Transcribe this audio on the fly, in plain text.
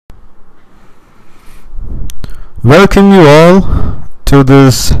Welcome you all to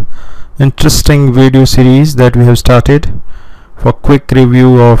this interesting video series that we have started for quick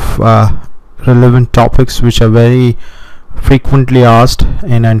review of relevant topics which are very frequently asked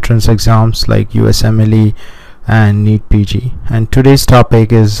in entrance exams like USMLE and NEET-PG. And today's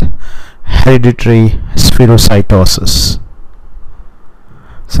topic is hereditary spherocytosis.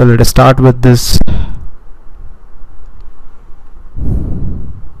 So let us start with this.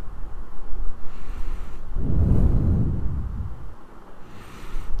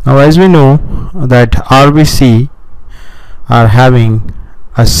 Now, as we know that RBC are having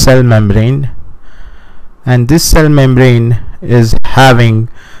a cell membrane, and this cell membrane is having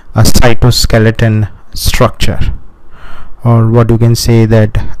a cytoskeleton structure, or what you can say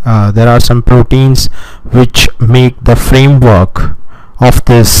that there are some proteins which make the framework of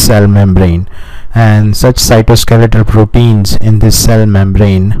this cell membrane, and such cytoskeletal proteins in this cell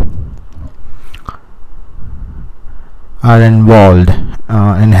membrane are involved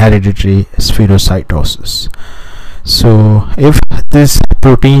in hereditary spherocytosis. So if these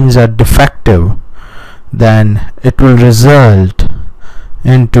proteins are defective, then it will result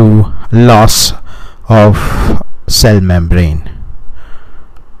into loss of cell membrane,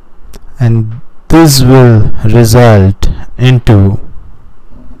 and this will result into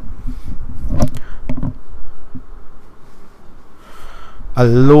a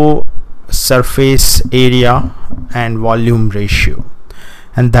low surface area and volume ratio,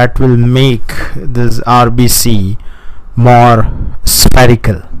 and that will make this RBC more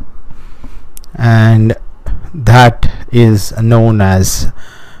spherical, and that is known as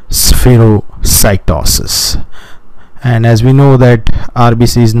spherocytosis. And as we know that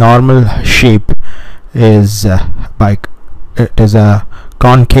RBC's normal shape is it is a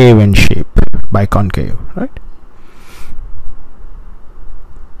concave in shape, biconcave, right?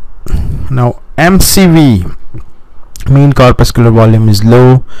 Now MCV, mean corpuscular volume, is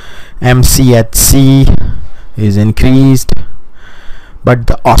low, MCHC is increased, but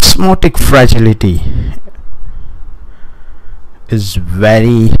the osmotic fragility is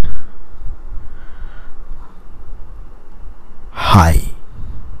very high,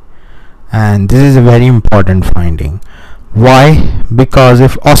 and this is a very important finding. Why? Because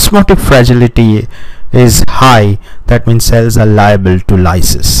if osmotic fragility is high, that means cells are liable to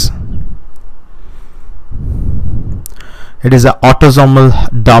lysis. It is an autosomal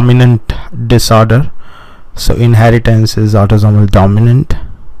dominant disorder, so inheritance is autosomal dominant,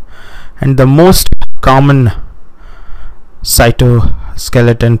 and the most common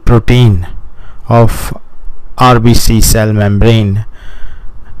cytoskeleton protein of RBC cell membrane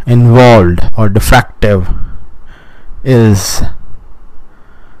involved or defective is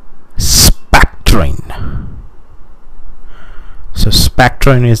spectrin. So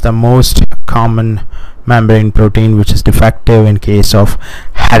spectrin is the most common membrane protein which is defective in case of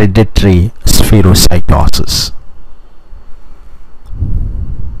hereditary spherocytosis.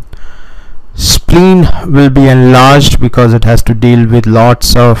 Spleen will be enlarged because it has to deal with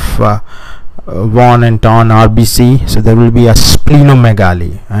lots of worn and torn RBC, so there will be a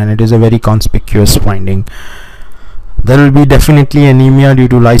splenomegaly, and it is a very conspicuous finding. There will be definitely anemia due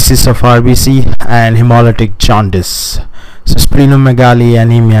to lysis of RBC and hemolytic jaundice. So splenomegaly,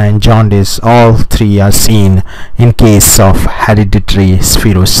 anemia and jaundice, all three are seen in case of hereditary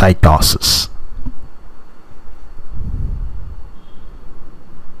spherocytosis.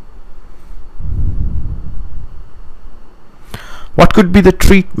 What could be the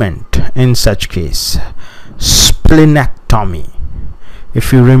treatment in such case? Splenectomy.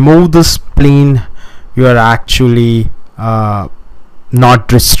 If you remove the spleen, you are actually not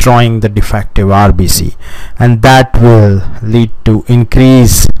destroying the defective RBC, and that will lead to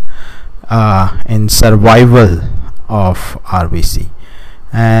increase in survival of RBC,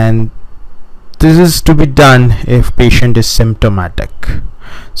 and this is to be done if patient is symptomatic.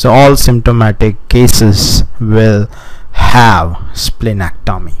 So all symptomatic cases will have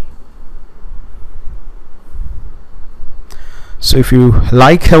splenectomy. So if you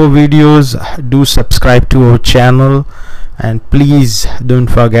like our videos, do subscribe to our channel, and please don't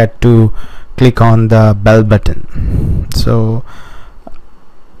forget to click on the bell button. So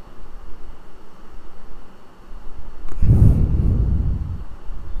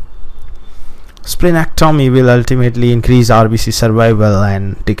splenectomy will ultimately increase RBC survival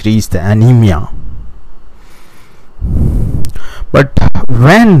and decrease the anemia. But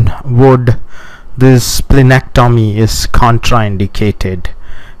when would this splenectomy is contraindicated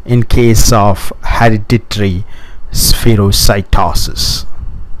in case of hereditary spherocytosis?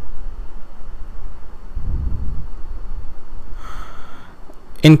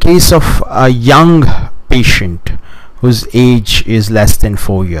 In case of a young patient whose age is less than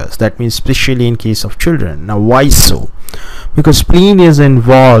 4 years. That means especially in case of children. Now why so? Because spleen is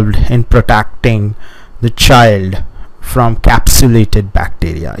involved in protecting the child from capsulated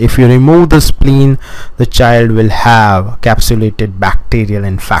bacteria. If you remove the spleen, the child will have capsulated bacterial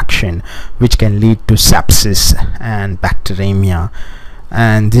infection, which can lead to sepsis and bacteremia,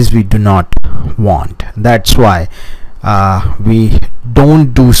 and this we do not want. That's why we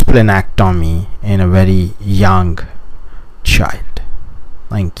don't do splenectomy in a very young child.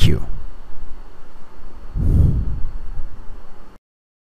 Thank you.